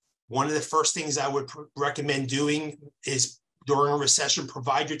 One of the first things I would recommend doing is during a recession,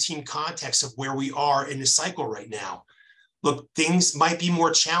 provide your team context of where we are in the cycle right now. Look, things might be more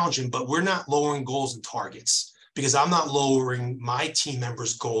challenging, but we're not lowering goals and targets because I'm not lowering my team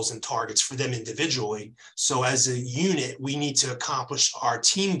members' goals and targets for them individually. So as a unit, we need to accomplish our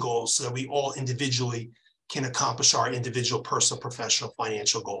team goals so that we all individually can accomplish our individual personal, professional,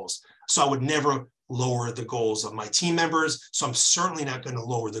 financial goals. So I would never lower the goals of my team members. So I'm certainly not going to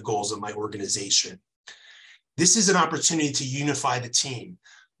lower the goals of my organization. This is an opportunity to unify the team.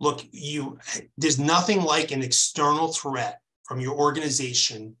 Look, there's nothing like an external threat from your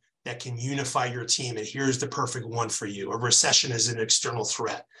organization that can unify your team. And here's the perfect one for you. A recession is an external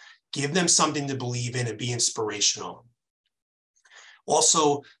threat. Give them something to believe in and be inspirational.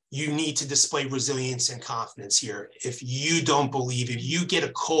 Also, you need to display resilience and confidence here. If you don't believe, if you get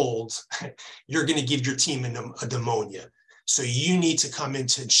a cold, you're going to give your team a pneumonia. So you need to come in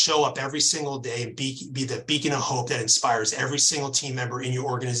to show up every single day and be the beacon of hope that inspires every single team member in your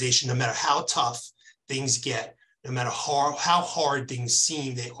organization, no matter how tough things get, no matter how hard things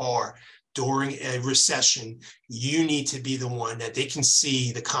seem they are during a recession. You need to be the one that they can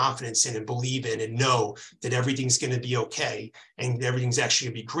see the confidence in and believe in and know that everything's going to be okay and everything's actually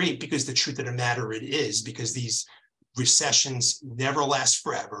going to be great, because the truth of the matter it is, because these recessions never last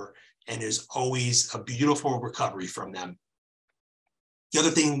forever and there's always a beautiful recovery from them. The other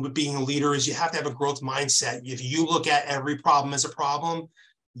thing with being a leader is you have to have a growth mindset. If you look at every problem as a problem,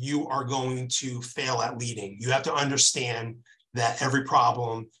 you are going to fail at leading. You have to understand that every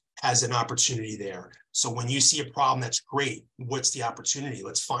problem has an opportunity there. So when you see a problem, that's great. What's the opportunity?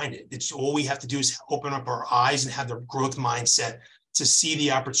 Let's find it. It's all we have to do is open up our eyes and have the growth mindset to see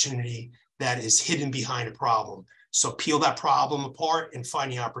the opportunity that is hidden behind a problem. So peel that problem apart and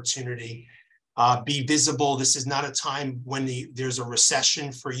find the opportunity. Be visible. This is not a time when there's a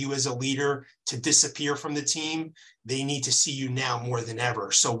recession for you as a leader to disappear from the team. They need to see you now more than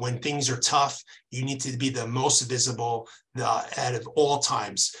ever. So when things are tough, you need to be the most visible out of all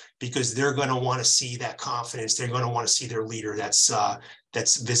times, because they're going to want to see that confidence. They're going to want to see their leader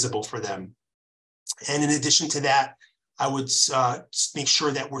that's visible for them. And in addition to that, I would make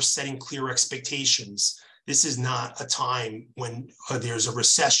sure that we're setting clear expectations. This is not a time when there's a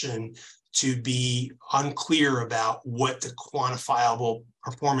recession to be unclear about what the quantifiable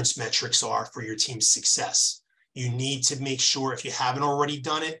performance metrics are for your team's success. You need to make sure, if you haven't already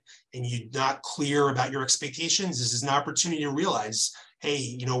done it and you're not clear about your expectations, this is an opportunity to realize, hey,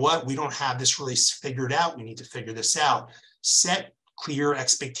 you know what? We don't have this really figured out. We need to figure this out. Set clear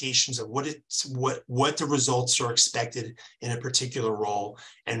expectations of what the results are expected in a particular role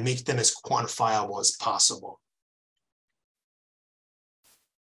and make them as quantifiable as possible.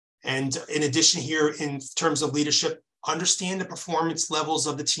 And in addition here, in terms of leadership, understand the performance levels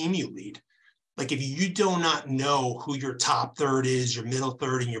of the team you lead. Like if you do not know who your top third is, your middle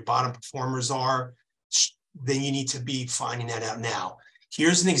third, and your bottom performers are, then you need to be finding that out now.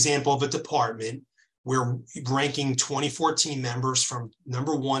 Here's an example of a department where ranking 24 team members from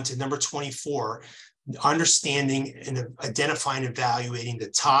number 1 to number 24, understanding and identifying and evaluating the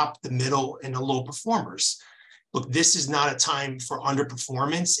top, the middle, and the low performers. Look, this is not a time for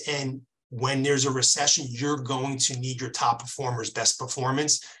underperformance. And when there's a recession, you're going to need your top performers' best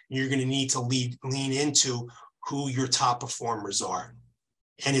performance. You're going to need to lean into who your top performers are.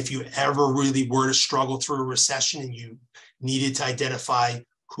 And if you ever really were to struggle through a recession and you needed to identify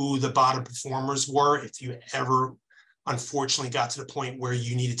who the bottom performers were, if you ever unfortunately got to the point where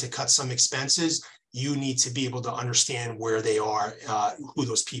you needed to cut some expenses, you need to be able to understand where they are, who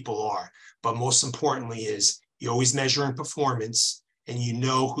those people are. But most importantly is, you always measure in performance, and you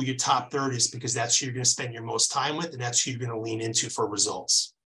know who your top third is, because that's who you're going to spend your most time with, and that's who you're going to lean into for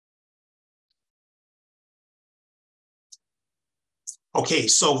results. Okay,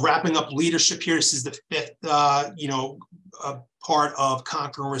 so wrapping up leadership here, this is the fifth, part of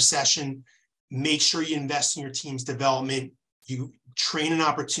conquering recession. Make sure you invest in your team's development. You train and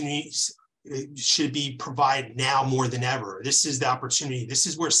opportunities should be provided now more than ever. This is the opportunity. This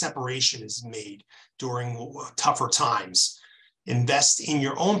is where separation is made during tougher times. Invest in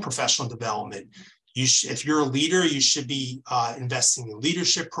your own professional development. If you're a leader, you should be investing in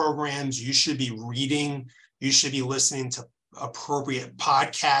leadership programs. You should be reading. You should be listening to appropriate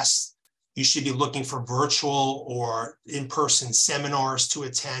podcasts. You should be looking for virtual or in-person seminars to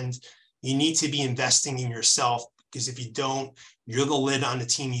attend. You need to be investing in yourself, because if you don't, you're the lid on the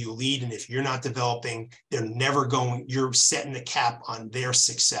team you lead. And if you're not developing, you're setting the cap on their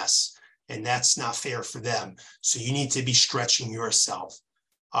success. And that's not fair for them. So you need to be stretching yourself.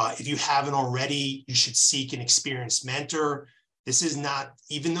 If you haven't already, you should seek an experienced mentor. This is not,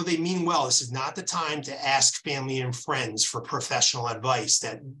 even though they mean well, this is not the time to ask family and friends for professional advice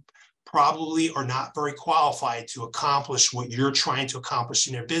that probably are not very qualified to accomplish what you're trying to accomplish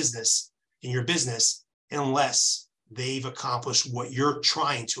in your business, unless they've accomplished what you're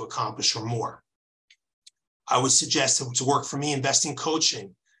trying to accomplish or more. I would suggest to work for me, invest in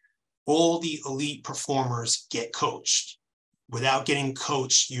coaching. All the elite performers get coached. Without getting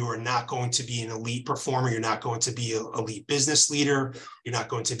coached, you are not going to be an elite performer. You're not going to be an elite business leader. You're not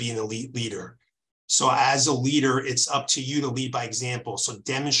going to be an elite leader. So as a leader, it's up to you to lead by example. So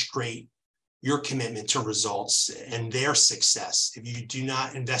demonstrate your commitment to results and their success. If you do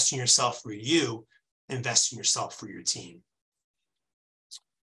not invest in yourself for you, invest in yourself for your team.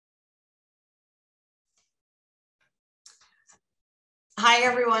 Hi,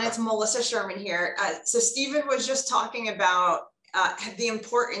 everyone. It's Melissa Sherman here. So Stephen was just talking about the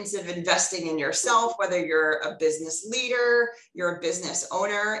importance of investing in yourself, whether you're a business leader, you're a business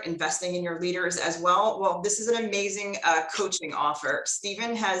owner, investing in your leaders as well. Well, this is an amazing coaching offer.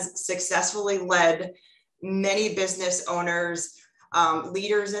 Stephen has successfully led many business owners,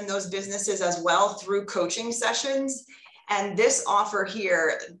 leaders in those businesses as well, through coaching sessions. And this offer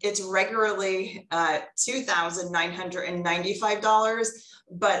here, it's regularly $2,995,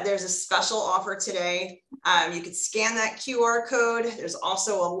 but there's a special offer today. You could scan that QR code. There's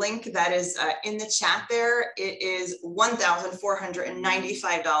also a link that is in the chat there. It is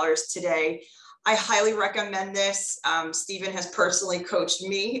 $1,495 today. I highly recommend this. Stephen has personally coached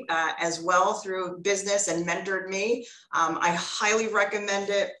me as well through business and mentored me. I highly recommend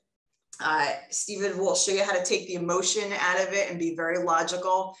it. Stephen will show you how to take the emotion out of it and be very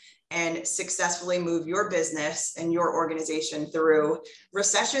logical and successfully move your business and your organization through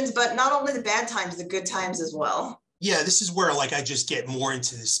recessions, but not only the bad times, the good times as well. Yeah, this is where like I just get more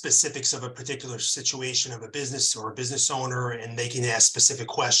into the specifics of a particular situation of a business or a business owner, and they can ask specific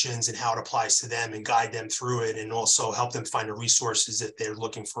questions and how it applies to them and guide them through it, and also help them find the resources if they're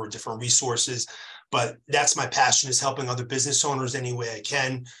looking for different resources. But that's my passion, is helping other business owners any way I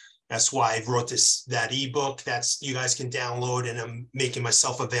can. That's why I wrote that ebook that's you guys can download, and I'm making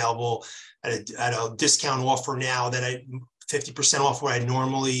myself available at a discount offer now that 50% off what I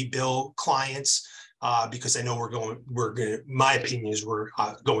normally bill clients, because I know my opinion is we're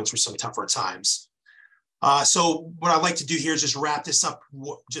going through some tougher times. So what I'd like to do here is just wrap this up,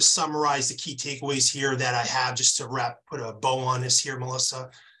 just summarize the key takeaways here that I have, just to put a bow on this here, Melissa.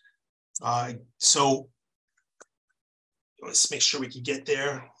 So let's make sure we can get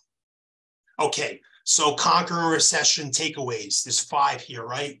there. Okay, so conquering recession takeaways. There's 5 here,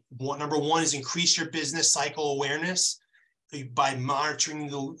 right? Number 1 is increase your business cycle awareness by monitoring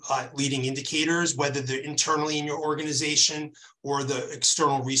the leading indicators, whether they're internally in your organization or the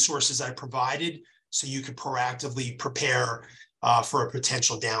external resources I provided, so you can proactively prepare for a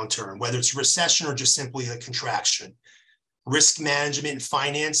potential downturn, whether it's recession or just simply a contraction. Risk management and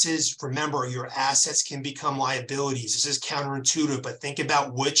finances. Remember, your assets can become liabilities. This is counterintuitive, but think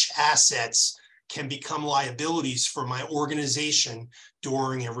about which assets can become liabilities for my organization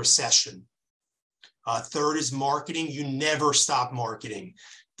during a recession. Third is marketing. You never stop marketing.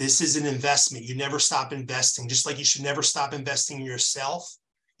 This is an investment. You never stop investing. Just like you should never stop investing in yourself.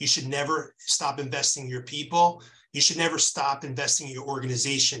 You should never stop investing in your people. You should never stop investing in your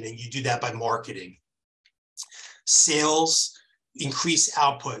organization, and you do that by marketing. Sales, increase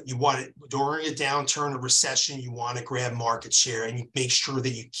output. You want it during a downturn or recession, you want to grab market share, and you make sure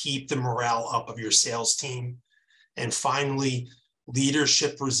that you keep the morale up of your sales team. And finally,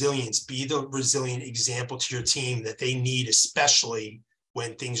 leadership resilience. Be the resilient example to your team that they need, especially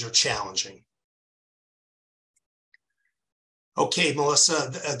when things are challenging. Okay,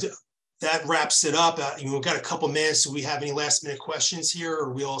 Melissa, that wraps it up. We've got a couple minutes. Do we have any last minute questions here? Or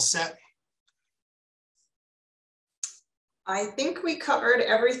are we all set? I think we covered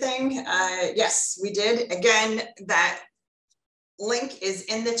everything. Yes, we did. Again, that link is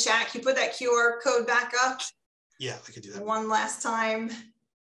in the chat. Can you put that QR code back up? Yeah, I could do that. One last time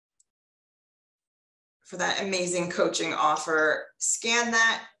for that amazing coaching offer. Scan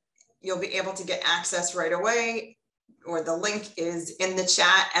that. You'll be able to get access right away, or the link is in the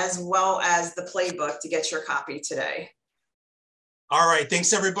chat, as well as the playbook to get your copy today. All right.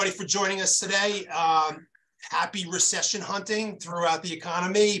 Thanks, everybody, for joining us today. Happy recession hunting throughout the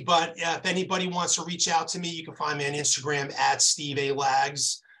economy. But if anybody wants to reach out to me, you can find me on Instagram at Steve A.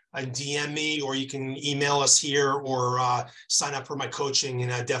 Lags, and DM me, or you can email us here, or sign up for my coaching,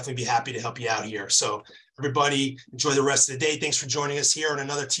 and I'd definitely be happy to help you out here. So everybody, enjoy the rest of the day. Thanks for joining us here on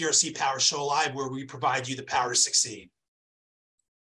another TRC Power Show Live, where we provide you the power to succeed.